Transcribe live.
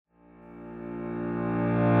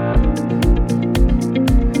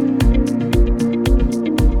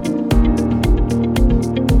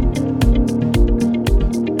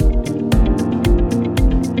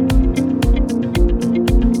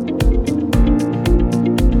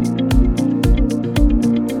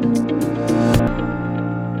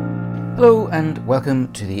Hello and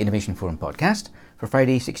welcome to the Innovation Forum podcast for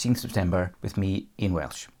Friday 16th September with me, Ian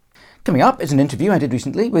Welsh. Coming up is an interview I did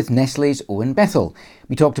recently with Nestlé's Owen Bethell.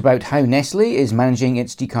 We talked about how Nestlé is managing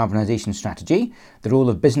its decarbonisation strategy, the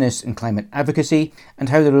role of business in climate advocacy, and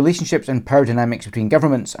how the relationships and power dynamics between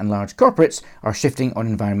governments and large corporates are shifting on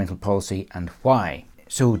environmental policy and why.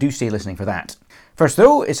 So do stay listening for that. First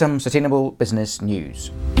though is some sustainable business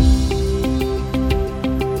news.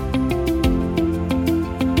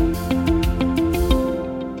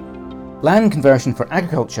 Land conversion for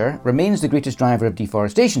agriculture remains the greatest driver of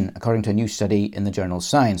deforestation, according to a new study in the journal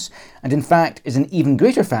Science, and in fact is an even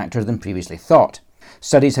greater factor than previously thought.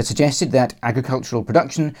 Studies had suggested that agricultural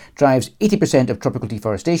production drives 80% of tropical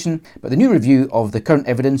deforestation, but the new review of the current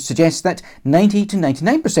evidence suggests that 90 to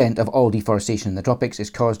 99% of all deforestation in the tropics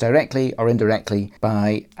is caused directly or indirectly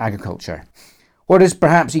by agriculture. What is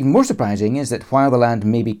perhaps even more surprising is that while the land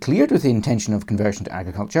may be cleared with the intention of conversion to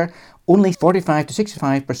agriculture, only 45 to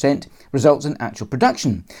 65% results in actual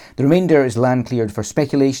production. The remainder is land cleared for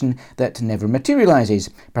speculation that never materialises,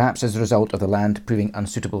 perhaps as a result of the land proving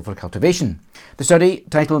unsuitable for cultivation. The study,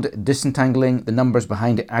 titled Disentangling the Numbers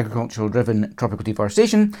Behind Agricultural-Driven Tropical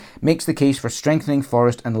Deforestation, makes the case for strengthening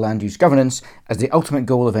forest and land use governance as the ultimate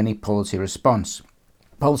goal of any policy response.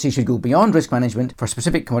 Policy should go beyond risk management for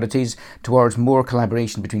specific commodities towards more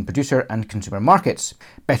collaboration between producer and consumer markets.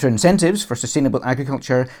 Better incentives for sustainable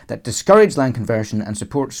agriculture that discourage land conversion and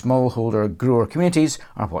support smallholder grower communities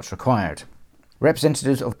are what's required.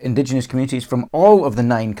 Representatives of indigenous communities from all of the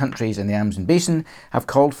 9 countries in the Amazon basin have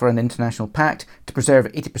called for an international pact to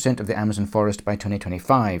preserve 80% of the Amazon forest by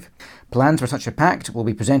 2025. Plans for such a pact will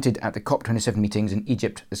be presented at the COP27 meetings in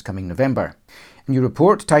Egypt this coming November. A new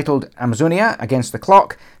report titled Amazonia Against the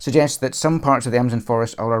Clock suggests that some parts of the Amazon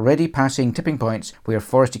forest are already passing tipping points where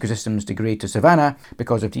forest ecosystems degrade to savanna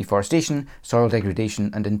because of deforestation, soil degradation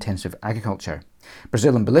and intensive agriculture.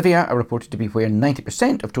 Brazil and Bolivia are reported to be where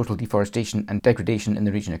 90% of total deforestation and degradation in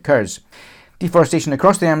the region occurs. Deforestation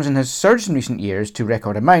across the Amazon has surged in recent years to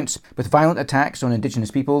record amounts, with violent attacks on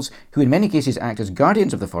indigenous peoples who in many cases act as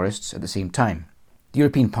guardians of the forests at the same time. The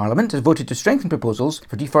European Parliament has voted to strengthen proposals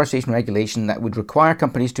for deforestation regulation that would require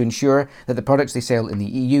companies to ensure that the products they sell in the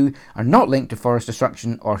EU are not linked to forest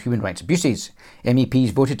destruction or human rights abuses.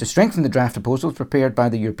 MEPs voted to strengthen the draft proposals prepared by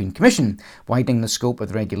the European Commission, widening the scope of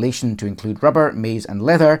the regulation to include rubber, maize and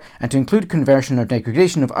leather, and to include conversion or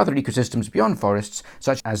degradation of other ecosystems beyond forests,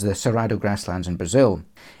 such as the Cerrado grasslands in Brazil.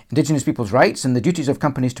 Indigenous people's rights and the duties of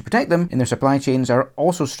companies to protect them in their supply chains are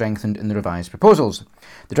also strengthened in the revised proposals.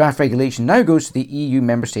 The draft regulation now goes to the EU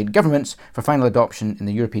member state governments for final adoption in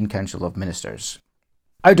the European Council of Ministers.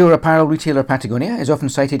 Outdoor apparel retailer Patagonia is often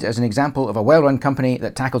cited as an example of a well-run company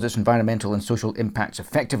that tackles its environmental and social impacts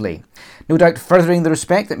effectively. No doubt furthering the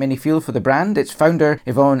respect that many feel for the brand, its founder,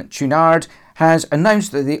 Yvon Chouinard, has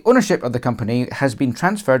announced that the ownership of the company has been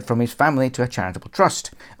transferred from his family to a charitable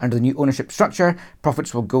trust. Under the new ownership structure,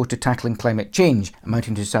 profits will go to tackling climate change,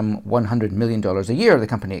 amounting to some $100 million a year, the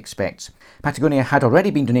company expects. Patagonia had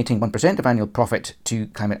already been donating 1% of annual profit to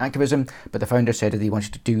climate activism, but the founder said that he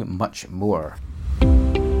wanted to do much more.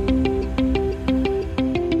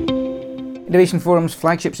 Innovation Forum's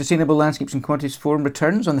flagship Sustainable Landscapes and Commodities Forum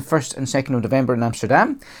returns on the 1st and 2nd of November in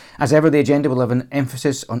Amsterdam. As ever, the agenda will have an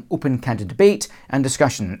emphasis on open, candid debate and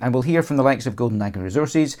discussion, and we'll hear from the likes of Golden Agri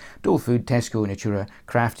Resources, Dole Food, Tesco, Natura,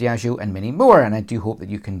 Kraft, Diageo and many more, and I do hope that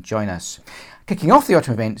you can join us. Kicking off the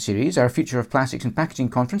autumn event series, our Future of Plastics and Packaging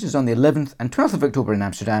conference is on the 11th and 12th of October in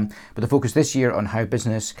Amsterdam, with a focus this year on how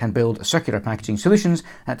business can build circular packaging solutions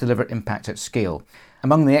that deliver impact at scale.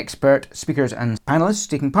 Among the expert speakers and panellists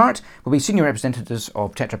taking part will be senior representatives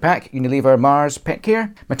of Tetra Pak, Unilever, Mars,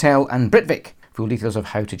 Petcare, Mattel and Britvic. Full details of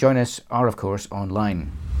how to join us are of course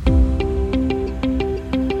online.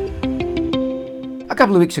 A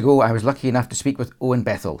couple of weeks ago, I was lucky enough to speak with Owen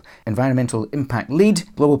Bethell, Environmental Impact Lead,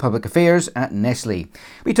 Global Public Affairs at Nestlé.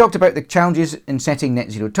 We talked about the challenges in setting net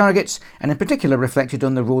zero targets and in particular reflected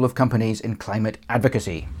on the role of companies in climate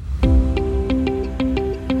advocacy.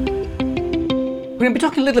 We're going to be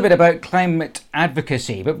talking a little bit about climate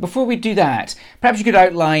advocacy, but before we do that, perhaps you could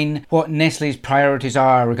outline what Nestlé's priorities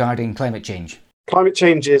are regarding climate change. Climate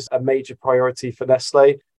change is a major priority for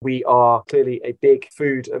Nestlé. We are clearly a big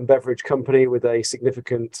food and beverage company with a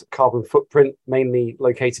significant carbon footprint, mainly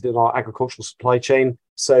located in our agricultural supply chain.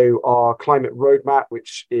 So our climate roadmap,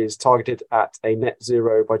 which is targeted at a net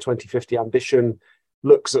zero by 2050 ambition,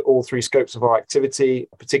 looks at all 3 scopes of our activity,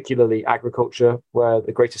 particularly agriculture, where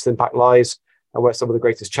the greatest impact lies and where some of the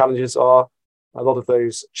greatest challenges are. A lot of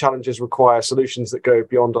those challenges require solutions that go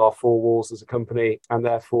beyond our four walls as a company, and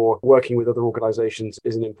therefore working with other organizations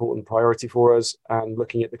is an important priority for us, and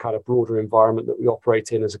looking at the kind of broader environment that we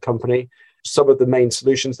operate in as a company. Some of the main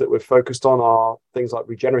solutions that we're focused on are things like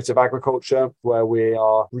regenerative agriculture, where we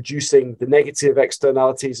are reducing the negative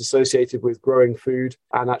externalities associated with growing food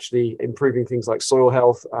and actually improving things like soil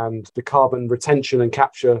health and the carbon retention and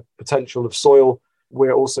capture potential of soil.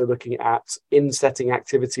 We're also looking at insetting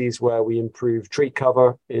activities where we improve tree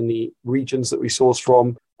cover in the regions that we source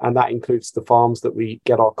from, and that includes the farms that we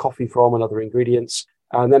get our coffee from and other ingredients.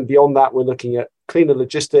 And then beyond that, we're looking at cleaner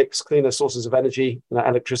logistics, cleaner sources of energy,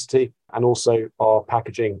 electricity, and also our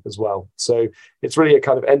packaging as well. So it's really a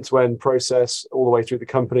kind of end-to-end process all the way through the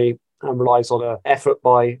company, and relies on an effort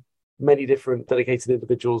by many different dedicated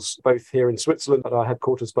individuals, both here in Switzerland at our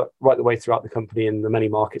headquarters, but right the way throughout the company in the many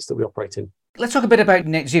markets that we operate in. Let's talk a bit about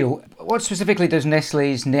net zero. What specifically does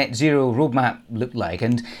Nestlé's net zero roadmap look like,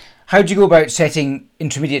 and how do you go about setting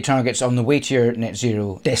intermediate targets on the way to your net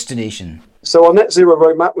zero destination? So our net zero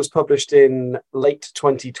roadmap was published in late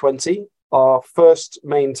 2020. Our first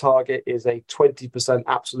main target is a 20%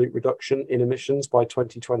 absolute reduction in emissions by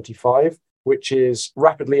 2025, which is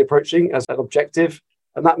rapidly approaching as an objective.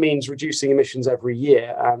 And that means reducing emissions every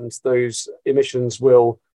year. And those emissions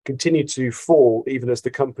will continue to fall even as the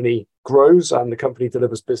company grows and the company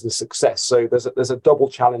delivers business success. So there's a double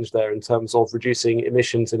challenge there in terms of reducing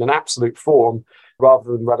emissions in an absolute form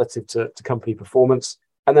rather than relative to company performance.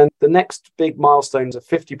 And then the next big milestone is a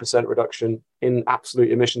 50% reduction in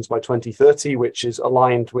absolute emissions by 2030, which is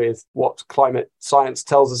aligned with what climate science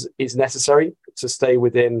tells us is necessary to stay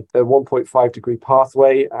within a 1.5 degree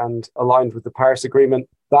pathway and aligned with the Paris Agreement.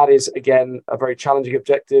 That is, again, a very challenging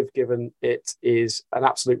objective, given it is an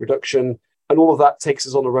absolute reduction. And all of that takes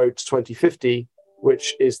us on the road to 2050,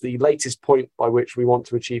 which is the latest point by which we want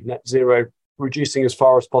to achieve net zero, reducing as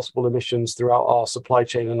far as possible emissions throughout our supply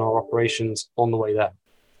chain and our operations on the way there.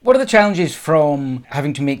 What are the challenges from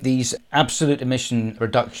having to make these absolute emission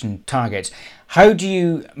reduction targets? How do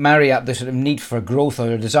you marry up the sort of need for growth or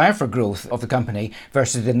the desire for growth of the company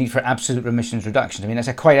versus the need for absolute emissions reduction? I mean,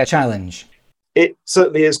 that's quite a challenge. It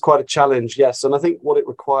certainly is quite a challenge, yes. And I think what it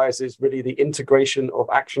requires is really the integration of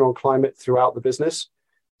action on climate throughout the business.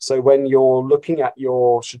 So when you're looking at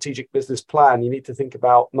your strategic business plan, you need to think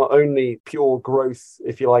about not only pure growth,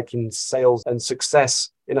 if you like, in sales and success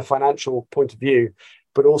in a financial point of view,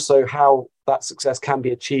 but also how that success can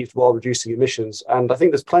be achieved while reducing emissions. And I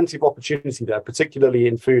think there's plenty of opportunity there, particularly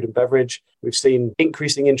in food and beverage. We've seen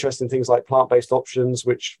increasing interest in things like plant-based options,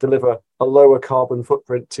 which deliver a lower carbon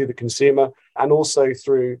footprint to the consumer, and also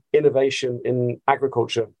through innovation in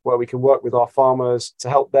agriculture, where we can work with our farmers to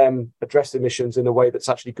help them address emissions in a way that's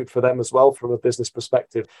actually good for them as well from a business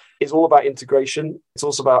perspective. It's all about integration. It's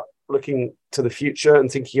also about looking to the future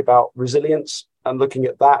and thinking about resilience and looking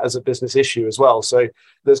at that as a business issue as well. So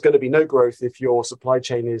there's going to be no growth if your supply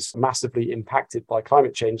chain is massively impacted by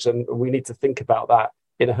climate change. And we need to think about that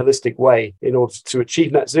in a holistic way in order to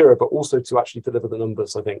achieve net zero, but also to actually deliver the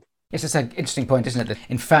numbers, I think. Yes, it's an interesting point, isn't it? That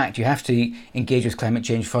in fact, you have to engage with climate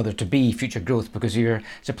change further to be future growth, because your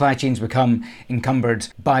supply chains become encumbered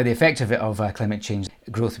by the effect of climate change.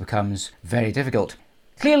 Growth becomes very difficult.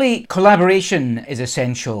 Clearly, collaboration is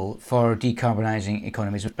essential for decarbonising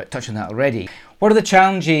economies. We've touched on that already. What are the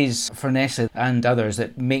challenges for Nestlé and others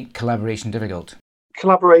that make collaboration difficult?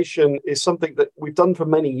 Collaboration is something that we've done for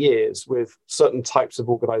many years with certain types of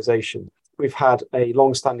organisation. We've had a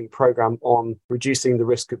long-standing programme on reducing the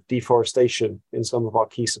risk of deforestation in some of our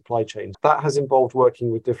key supply chains. That has involved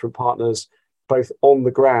working with different partners, both on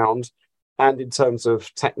the ground and in terms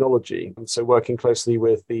of technology. And so working closely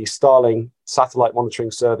with the Starling satellite monitoring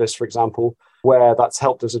service, for example, where that's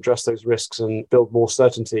helped us address those risks and build more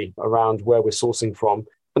certainty around where we're sourcing from.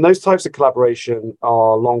 And those types of collaboration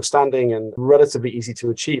are long-standing and relatively easy to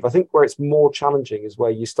achieve. I think where it's more challenging is where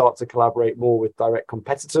you start to collaborate more with direct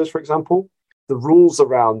competitors, for example. The rules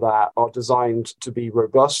around that are designed to be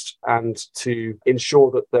robust and to ensure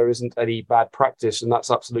that there isn't any bad practice, and that's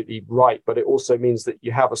absolutely right. But it also means that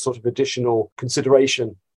you have a sort of additional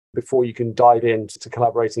consideration before you can dive into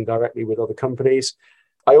collaborating directly with other companies.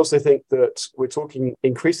 I also think that we're talking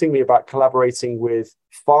increasingly about collaborating with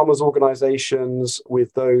farmers' organizations,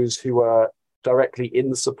 with those who are directly in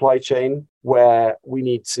the supply chain, where we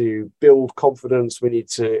need to build confidence. We need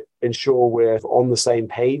to ensure we're on the same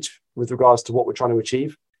page with regards to what we're trying to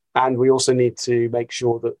achieve. And we also need to make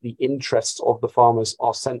sure that the interests of the farmers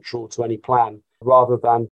are central to any plan. rather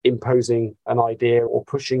than imposing an idea or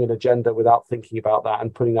pushing an agenda without thinking about that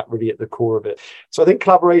and putting that really at the core of it. So I think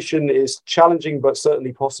collaboration is challenging, but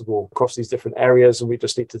certainly possible across these different areas. And we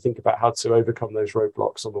just need to think about how to overcome those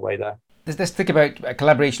roadblocks on the way there. Let's think about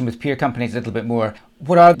collaboration with peer companies a little bit more.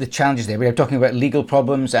 What are the challenges there? We're talking about legal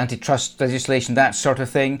problems, antitrust legislation, that sort of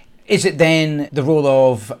thing. Is it then the role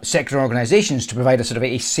of sector organisations to provide a sort of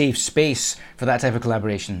a safe space for that type of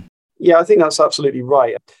collaboration? Yeah, I think that's absolutely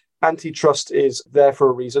right. Antitrust is there for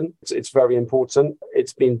a reason. It's very important.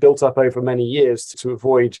 It's been built up over many years to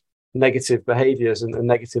avoid negative behaviours and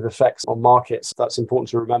negative effects on markets. That's important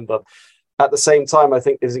to remember. At the same time, I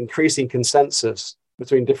think there's increasing consensus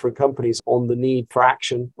between different companies on the need for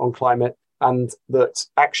action on climate, and that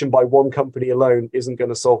action by one company alone isn't going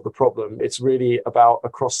to solve the problem. It's really about a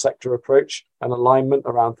cross-sector approach and alignment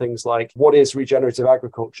around things like what is regenerative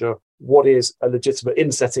agriculture? What is a legitimate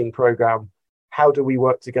insetting program? How do we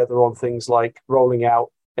work together on things like rolling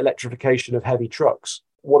out electrification of heavy trucks?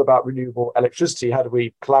 What about renewable electricity? How do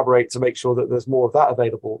we collaborate to make sure that there's more of that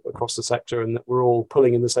available across the sector and that we're all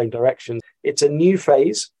pulling in the same direction? It's a new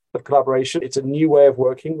phase of collaboration. It's a new way of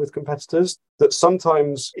working with competitors that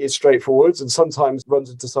sometimes is straightforward and sometimes runs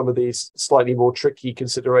into some of these slightly more tricky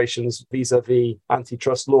considerations vis-a-vis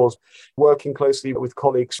antitrust laws. Working closely with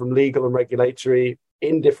colleagues from legal and regulatory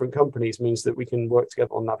in different companies means that we can work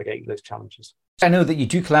together on navigating those challenges. I know that you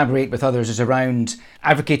do collaborate with others is around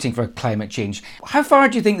advocating for climate change. How far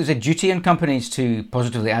do you think there's a duty on companies to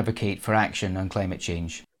positively advocate for action on climate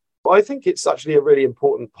change? Well, I think it's actually a really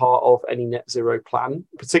important part of any net zero plan,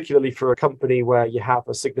 particularly for a company where you have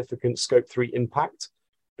a significant scope 3 impact,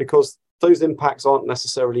 because those impacts aren't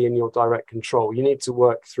necessarily in your direct control. You need to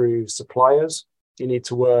work through suppliers, you need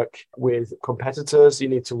to work with competitors, you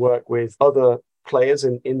need to work with other players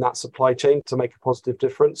in that supply chain to make a positive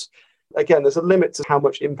difference. Again, there's a limit to how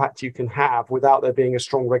much impact you can have without there being a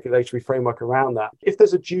strong regulatory framework around that. If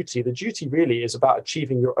there's a duty, the duty really is about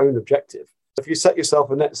achieving your own objective. If you set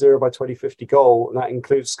yourself a net zero by 2050 goal, and that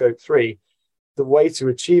includes scope 3, the way to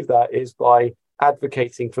achieve that is by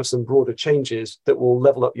advocating for some broader changes that will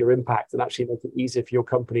level up your impact and actually make it easier for your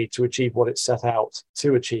company to achieve what it's set out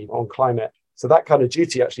to achieve on climate. So that kind of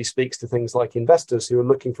duty actually speaks to things like investors who are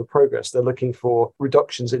looking for progress. They're looking for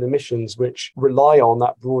reductions in emissions, which rely on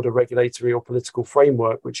that broader regulatory or political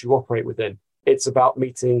framework which you operate within. It's about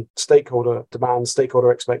meeting stakeholder demands,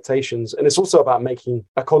 stakeholder expectations. And it's also about making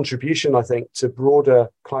a contribution, I think, to broader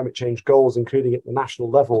climate change goals, including at the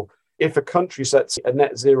national level. If a country sets a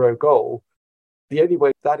net zero goal, the only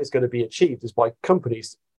way that is going to be achieved is by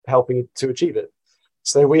companies helping to achieve it.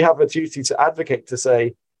 So we have a duty to advocate to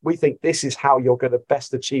say, we think this is how you're going to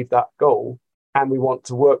best achieve that goal, and we want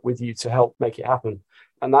to work with you to help make it happen.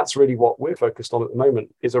 And that's really what we're focused on at the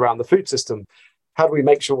moment, is around the food system. How do we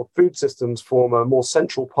make sure food systems form a more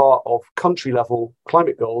central part of country level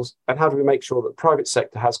climate goals? And how do we make sure that the private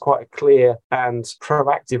sector has quite a clear and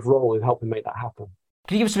proactive role in helping make that happen?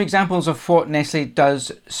 Can you give some examples of what Nestle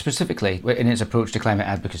does specifically in its approach to climate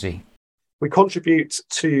advocacy? We contribute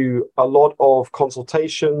to a lot of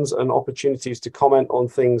consultations and opportunities to comment on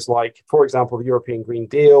things like, for example, the European Green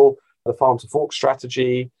Deal, the Farm to Fork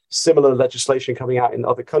strategy, similar legislation coming out in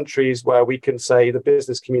other countries where we can say the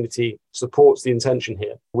business community supports the intention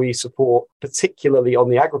here. We support, particularly on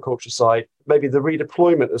the agriculture side, maybe the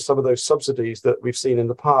redeployment of some of those subsidies that we've seen in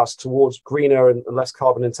the past towards greener and less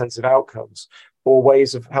carbon intensive outcomes, or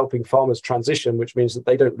ways of helping farmers transition, which means that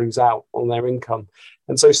they don't lose out on their income.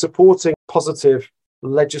 And so supporting positive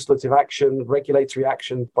legislative action, regulatory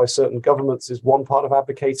action by certain governments is one part of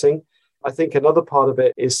advocating. I think another part of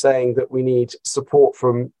it is saying that we need support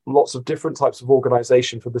from lots of different types of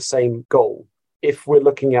organization for the same goal. If we're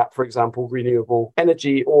looking at, for example, renewable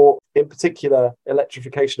energy or in particular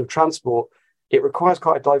electrification of transport, it requires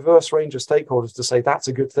quite a diverse range of stakeholders to say that's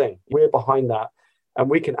a good thing. We're behind that. And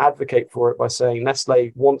we can advocate for it by saying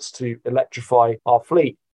Nestle wants to electrify our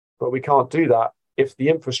fleet, but we can't do that if the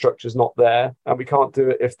infrastructure is not there, and we can't do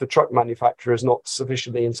it if the truck manufacturer is not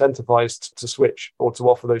sufficiently incentivized to switch or to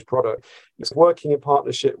offer those products. It's working in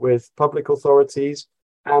partnership with public authorities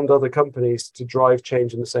and other companies to drive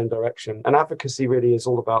change in the same direction. And advocacy really is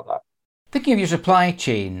all about that. Thinking of your supply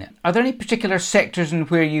chain, are there any particular sectors in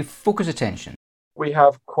where you focus attention? We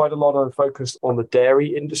have quite a lot of focus on the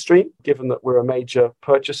dairy industry, given that we're a major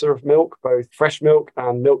purchaser of milk, both fresh milk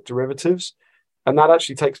and milk derivatives. And that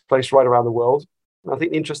actually takes place right around the world. And I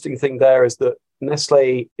think the interesting thing there is that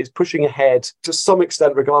Nestlé is pushing ahead to some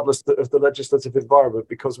extent, regardless of the legislative environment,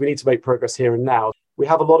 because we need to make progress here and now. We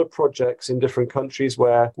have a lot of projects in different countries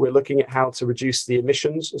where we're looking at how to reduce the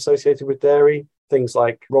emissions associated with dairy, things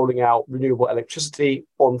like rolling out renewable electricity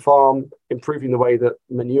on farm, improving the way that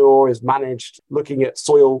manure is managed, looking at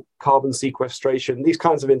soil carbon sequestration, these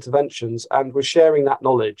kinds of interventions. And we're sharing that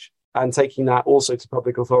knowledge and taking that also to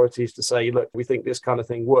public authorities to say, look, we think this kind of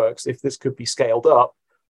thing works. If this could be scaled up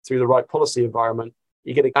through the right policy environment,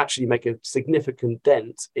 you're going to actually make a significant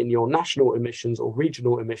dent in your national emissions or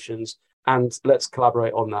regional emissions. And let's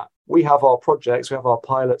collaborate on that. We have our projects, we have our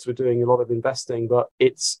pilots, we're doing a lot of investing, but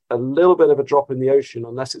it's a little bit of a drop in the ocean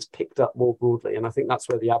unless it's picked up more broadly. And I think that's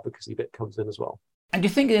where the advocacy bit comes in as well. And do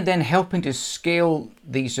you think then helping to scale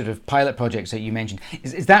these sort of pilot projects that you mentioned,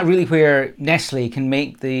 is that really where Nestlé can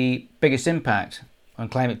make the biggest impact on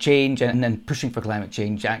climate change and then pushing for climate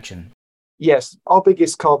change action? Yes, our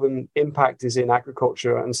biggest carbon impact is in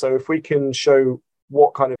agriculture. And so if we can show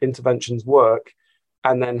what kind of interventions work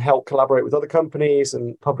and then help collaborate with other companies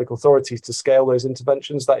and public authorities to scale those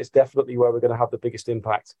interventions, that is definitely where we're going to have the biggest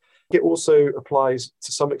impact. It also applies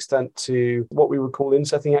to some extent to what we would call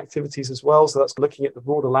insetting activities as well. So that's looking at the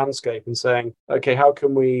broader landscape and saying, okay, how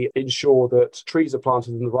can we ensure that trees are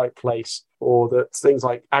planted in the right place, or that things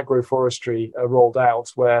like agroforestry are rolled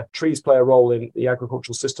out where trees play a role in the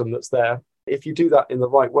agricultural system that's there. If you do that in the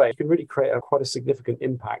right way, you can really create quite a significant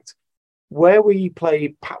impact. Where we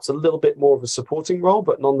play perhaps a little bit more of a supporting role,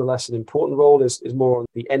 but nonetheless an important role, is more on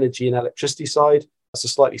the energy and electricity side. That's a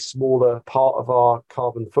slightly smaller part of our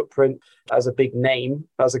carbon footprint. As a big name,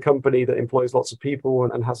 as a company that employs lots of people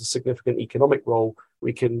and has a significant economic role,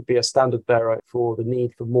 we can be a standard bearer for the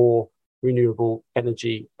need for more renewable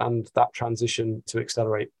energy and that transition to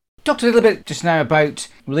accelerate. Talked a little bit just now about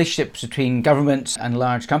relationships between governments and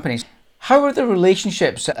large companies. How are the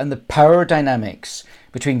relationships and the power dynamics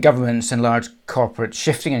between governments and large corporates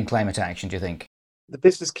shifting in climate action, do you think? The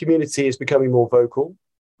business community is becoming more vocal.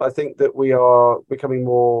 I think that we are becoming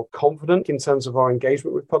more confident in terms of our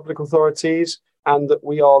engagement with public authorities, and that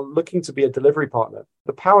we are looking to be a delivery partner.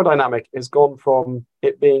 The power dynamic has gone from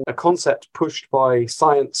it being a concept pushed by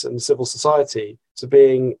science and civil society to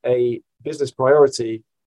being a business priority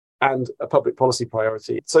and a public policy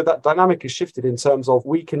priority. So that dynamic has shifted in terms of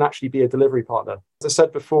we can actually be a delivery partner. As I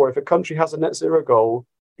said before, if a country has a net zero goal,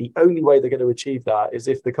 the only way they're going to achieve that is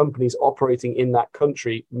if the companies operating in that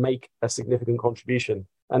country make a significant contribution.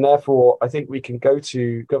 And therefore, I think we can go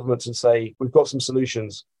to governments and say, we've got some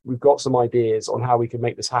solutions, we've got some ideas on how we can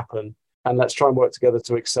make this happen. And let's try and work together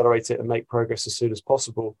to accelerate it and make progress as soon as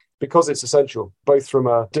possible, because it's essential, both from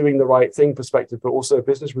a doing the right thing perspective, but also a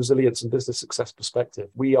business resilience and business success perspective.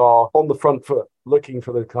 We are on the front foot looking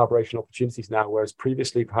for the collaboration opportunities now, whereas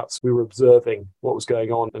previously perhaps we were observing what was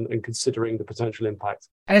going on and considering the potential impact.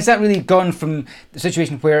 And has that really gone from the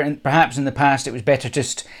situation where perhaps in the past it was better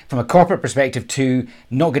just from a corporate perspective to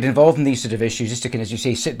not get involved in these sort of issues, just to, as you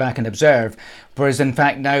say, sit back and observe, whereas in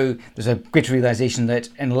fact now there's a greater realisation that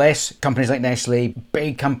unless companies like Nestlé,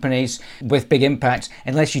 big companies with big impacts,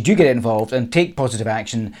 unless you do get involved and take positive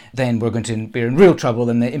action, then we're going to be in real trouble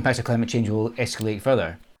and the impact of climate change will escalate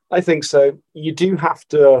further? I think so. You do have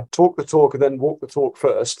to talk the talk and then walk the talk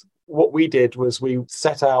first. What we did was we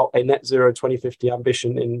set out a net zero 2050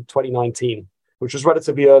 ambition in 2019, which was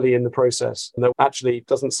relatively early in the process. And that actually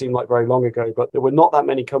doesn't seem like very long ago, but there were not that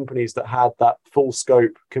many companies that had that full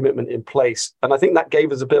scope commitment in place. And I think that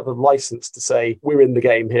gave us a bit of a license to say, we're in the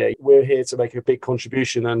game here. We're here to make a big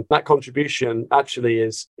contribution. And that contribution actually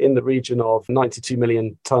is in the region of 92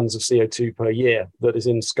 million tons of CO2 per year that is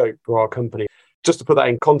in scope for our company. Just to put that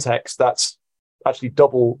in context, that's actually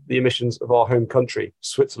double the emissions of our home country,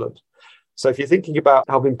 Switzerland. So if you're thinking about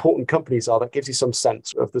how important companies are, that gives you some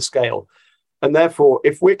sense of the scale. And therefore,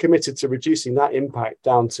 if we're committed to reducing that impact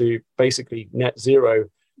down to basically net zero,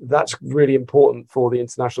 that's really important for the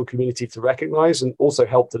international community to recognize and also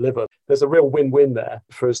help deliver. There's a real win-win there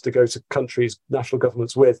for us to go to countries, national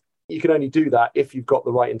governments with. You can only do that if you've got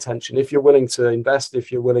the right intention. If you're willing to invest, if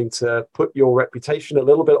you're willing to put your reputation a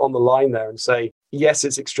little bit on the line there and say, yes,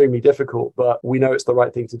 it's extremely difficult, but we know it's the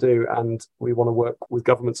right thing to do. And we want to work with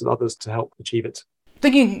governments and others to help achieve it.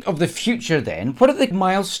 Thinking of the future then, what are the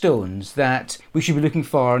milestones that we should be looking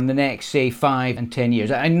for in the next, say, 5 and 10 years?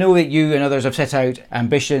 I know that you and others have set out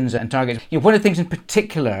ambitions and targets. What are the things in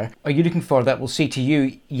particular are you looking for that will say to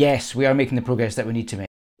you, yes, we are making the progress that we need to make?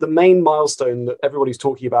 The main milestone that everybody's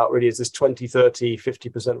talking about really is this 2030,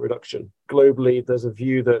 50% reduction. Globally, there's a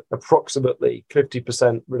view that approximately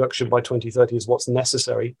 50% reduction by 2030 is what's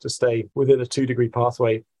necessary to stay within a 2-degree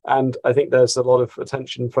pathway. And I think there's a lot of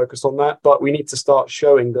attention focused on that, but we need to start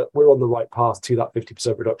showing that we're on the right path to that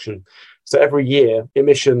 50% reduction. So every year,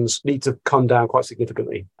 emissions need to come down quite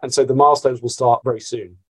significantly. And so the milestones will start very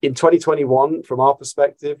soon. In 2021, from our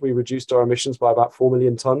perspective, we reduced our emissions by about 4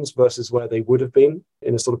 million tons versus where they would have been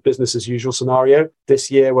in a sort of business as usual scenario. This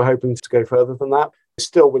year, we're hoping to go further than that.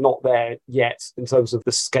 Still, we're not there yet in terms of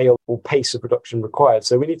the scale or pace of reduction required.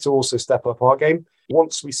 So we need to also step up our game.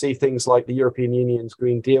 Once we see things like the European Union's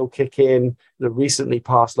Green Deal kick in, the recently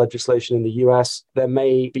passed legislation in the US, there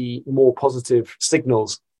may be more positive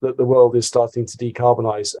signals that the world is starting to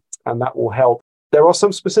decarbonize, and that will help. There are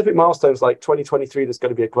some specific milestones like 2023, there's going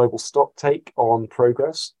to be a global stock take on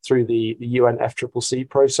progress through the UN FCCC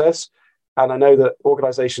process. And I know that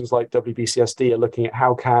organizations like WBCSD are looking at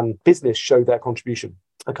how can business show their contribution,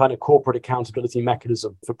 a kind of corporate accountability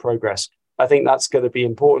mechanism for progress. I think that's going to be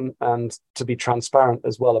important, and to be transparent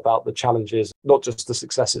as well about the challenges, not just the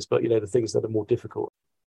successes, but the things that are more difficult.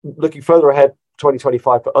 Looking further ahead,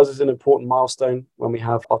 2025 for us is an important milestone when we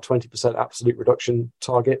have our 20% absolute reduction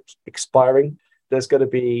target expiring. There's going to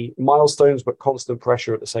be milestones, but constant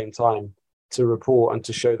pressure at the same time to report and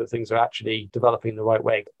to show that things are actually developing the right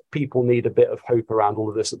way. People need a bit of hope around all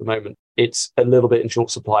of this at the moment. It's a little bit in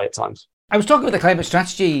short supply at times. I was talking with a climate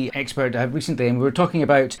strategy expert recently, and we were talking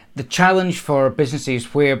about the challenge for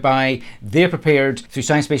businesses whereby they're prepared through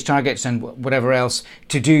science-based targets and whatever else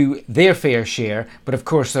to do their fair share. But of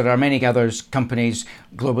course, there are many other companies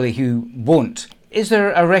globally who won't. Is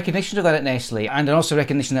there a recognition of that at Nestle, and also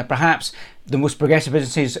recognition that perhaps the most progressive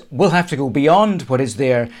businesses will have to go beyond what is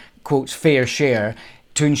their, quote, fair share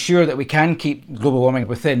to ensure that we can keep global warming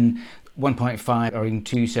within 1.5 or even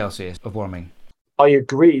 2 Celsius of warming? I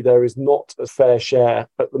agree there is not a fair share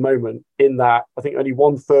at the moment, in that I think only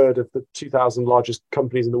 1/3 of the 2,000 largest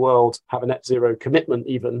companies in the world have a net zero commitment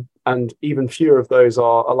and even fewer of those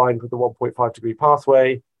are aligned with the 1.5 degree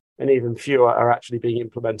pathway, and even fewer are actually being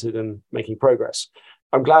implemented and making progress.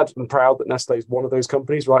 I'm glad and proud that Nestle is one of those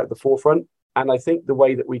companies right at the forefront. And I think the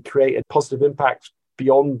way that we create a positive impact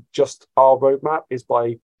beyond just our roadmap is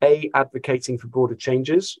by advocating for broader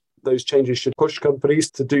changes. Those changes should push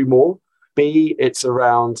companies to do more. B, it's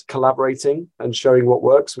around collaborating and showing what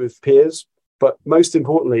works with peers. But most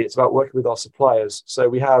importantly, it's about working with our suppliers. So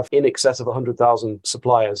we have in excess of 100,000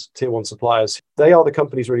 suppliers, tier 1 suppliers. They are the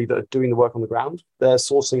companies really that are doing the work on the ground. They're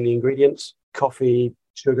sourcing the ingredients, coffee,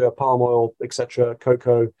 sugar, palm oil, etc.,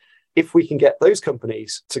 cocoa. If we can get those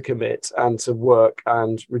companies to commit and to work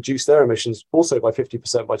and reduce their emissions also by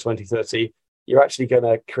 50% by 2030, you're actually going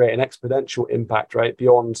to create an exponential impact, right,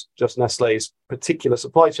 beyond just Nestle's particular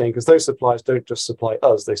supply chain, because those suppliers don't just supply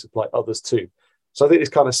us, they supply others too. So I think this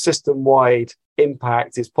kind of system-wide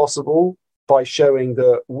impact is possible by showing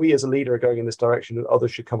that we as a leader are going in this direction and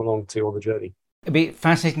others should come along too on the journey. It'd be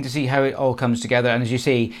fascinating to see how it all comes together. And as you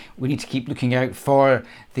say, we need to keep looking out for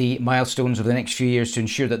the milestones over the next few years to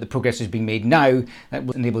ensure that the progress is being made now that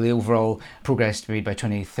will enable the overall progress to be made by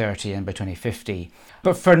 2030 and by 2050.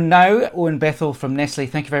 But for now, Owen Bethell from Nestle,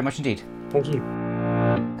 thank you very much indeed. Thank you.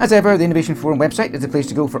 As ever, the Innovation Forum website is the place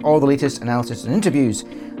to go for all the latest analysis and interviews.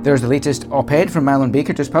 There's the latest op-ed from Malin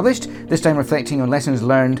Baker just published, this time reflecting on lessons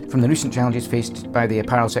learned from the recent challenges faced by the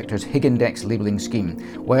apparel sector's Higg Index labelling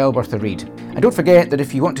scheme. Well worth a read. And don't forget that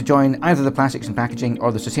if you want to join either the Plastics and Packaging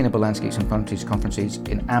or the Sustainable Landscapes and Frontiers conferences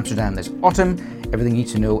in Amsterdam this autumn, everything you need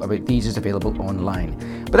to know about these is available online.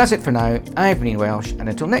 But that's it for now. I've been Ian Welsh, and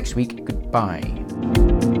until next week, goodbye.